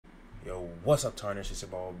Yo, what's up, Tarnish? It's your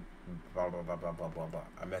boy, blah, blah, blah, blah, blah, blah, blah.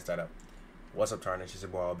 I messed that up. What's up, Tarnish? It's your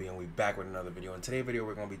boy, LB, and we back with another video. In today's video,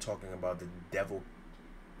 we're going to be talking about the Devil's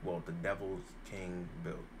King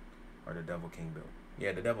build. Or the Devil King build.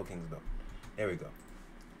 Yeah, the Devil King's build. There we go.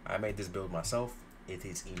 I made this build myself. It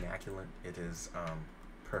is immaculate. It is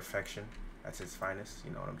perfection. That's its finest.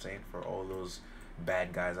 You know what I'm saying? For all those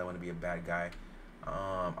bad guys, I want to be a bad guy.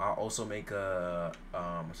 I'll also make a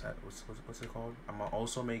what's it called? I'm gonna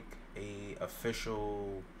also make a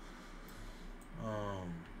official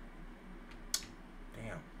damn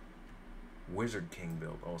Wizard King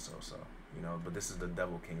build also. So but this is the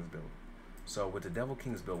Devil King's build. So with the Devil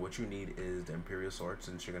King's build, what you need is the Imperial Sword,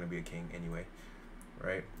 since you're gonna be a king anyway,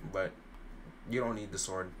 right? But you don't need the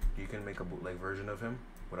sword. You can make a bootleg version of him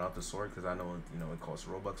without the sword, because I know it costs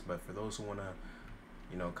Robux. But for those who wanna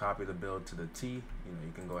copy the build to the T,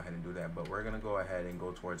 you can go ahead and do that. But we're gonna go ahead and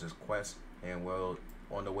go towards this quest, and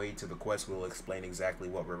on the way to the quest, we'll explain exactly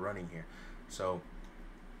what we're running here. So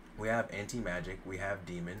we have anti-magic, we have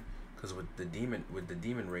demon, because with the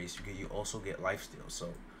demon race, you also get lifesteal.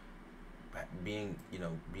 So being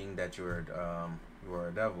that you are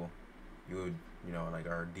a devil, you would like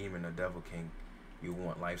our demon, a devil king, you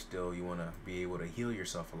want lifesteal. You want to be able to heal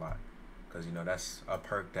yourself a lot, because that's a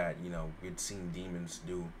perk that we'd seen demons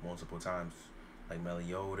do multiple times, like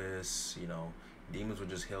Meliodas. Demons would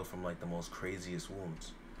just heal from like the most craziest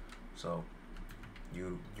wounds, so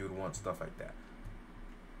you'd want stuff like that.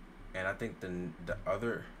 And I think the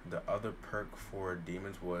other perk for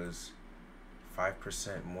demons was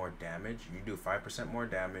 5% more damage. You do 5% more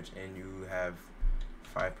damage, and you have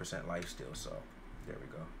 5% lifesteal. So there we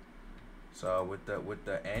go. So with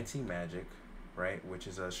the anti-magic, right, which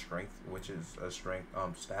is a strength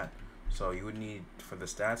stat. So you would need, for the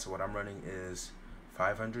stats, what I'm running is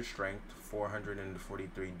 500 strength,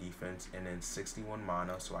 443 defense, and then 61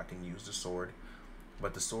 mana, so I can use the sword.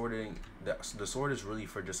 But the sword is really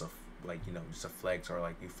for just just a flex, or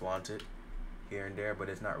like you flaunt it here and there, but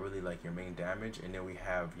it's not really like your main damage. And then we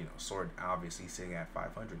have sword obviously sitting at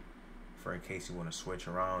 500 for in case you want to switch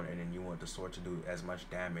around, and then you want the sword to do as much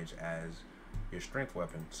damage as your strength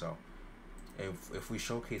weapon. So if we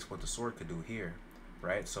showcase what the sword could do here,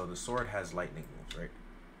 right? So the sword has lightning moves, right?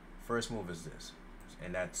 First move is this,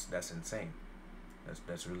 and that's insane.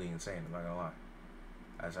 That's really insane. I'm not gonna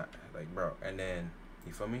lie. Like, bro. And then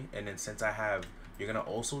you feel me? And then since you're gonna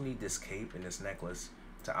also need this cape and this necklace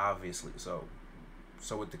to obviously. So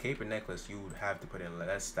with the cape and necklace, you would have to put in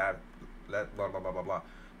less blah blah blah blah blah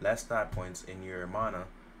less stat points in your mana,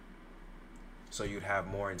 so you'd have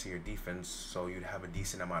more into your defense, so you'd have a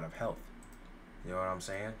decent amount of health. You know what I'm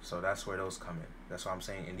saying? So that's where those come in. That's what I'm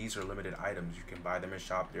saying. And these are limited items. You can buy them in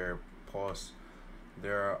shop. They're part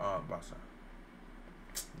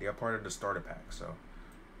of the starter pack. So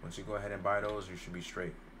once you go ahead and buy those, you should be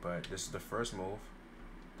straight. But this is the first move.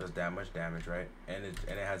 Does that much damage, right? And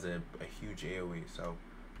it has a huge AoE. So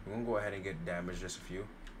we're gonna go ahead and get damage, just a few.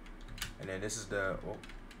 And then this is the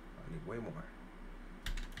I need way more.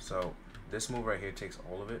 So this move right here takes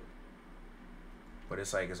all of it. But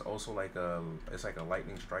it's also like a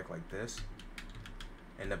lightning strike like this.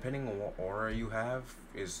 And depending on what aura you have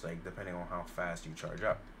is depending on how fast you charge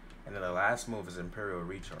up. And then the last move is Imperial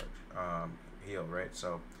Recharge, heal, right?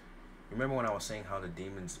 So remember when I was saying how with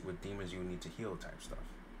demons you need to heal type stuff.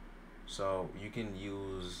 So you can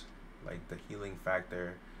use like the healing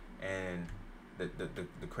factor, and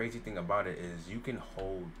the crazy thing about it is you can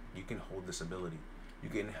hold this ability. You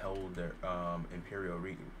can hold the Imperial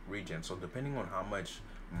Regen. So depending on how much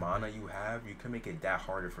mana you have, you can make it that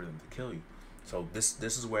harder for them to kill you. So this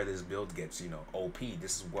is where this build gets OP.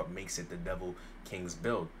 This is what makes it the Devil King's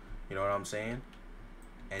build. You know what I'm saying?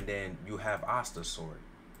 And then you have Asta's sword,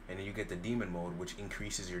 and then you get the demon mode, which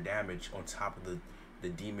increases your damage on top of the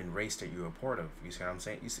demon race that you're a part of. You see what I'm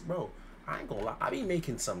saying? You see, bro, I ain't gonna lie, I be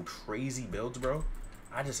making some crazy builds, bro.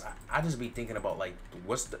 I just be thinking about like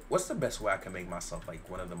what's the best way I can make myself like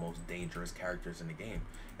one of the most dangerous characters in the game,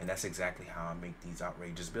 and that's exactly how I make these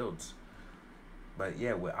outrageous builds. But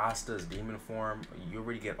yeah, with Asta's demon form, you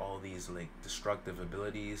already get all these like destructive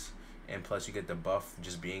abilities, and plus you get the buff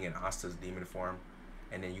just being in Asta's demon form,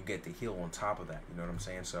 and then you get the heal on top of that. You know what I'm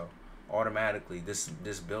saying? So automatically this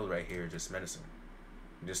build right here is just menacing,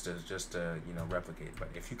 just to replicate. But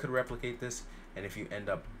if you could replicate this, and if you end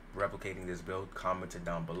up replicating this build, comment it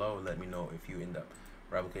down below. Let me know if you end up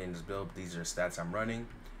replicating this build. These are stats I'm running,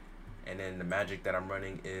 and then the magic that I'm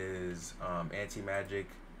running is anti-magic,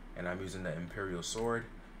 and I'm using the Imperial Sword.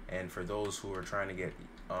 And for those who are trying to get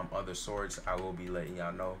other swords, I will be letting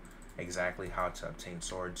y'all know exactly how to obtain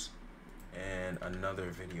swords in another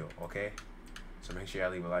video, okay? So make sure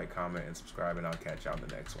y'all leave a like, comment, and subscribe, and I'll catch y'all in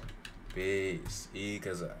the next one. Peace.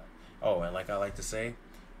 Oh, and like I like to say,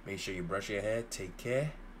 make sure you brush your hair, take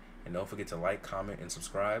care, and don't forget to like, comment, and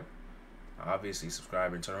subscribe. Obviously,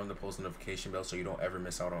 subscribe and turn on the post notification bell so you don't ever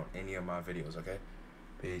miss out on any of my videos, okay?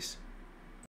 Peace.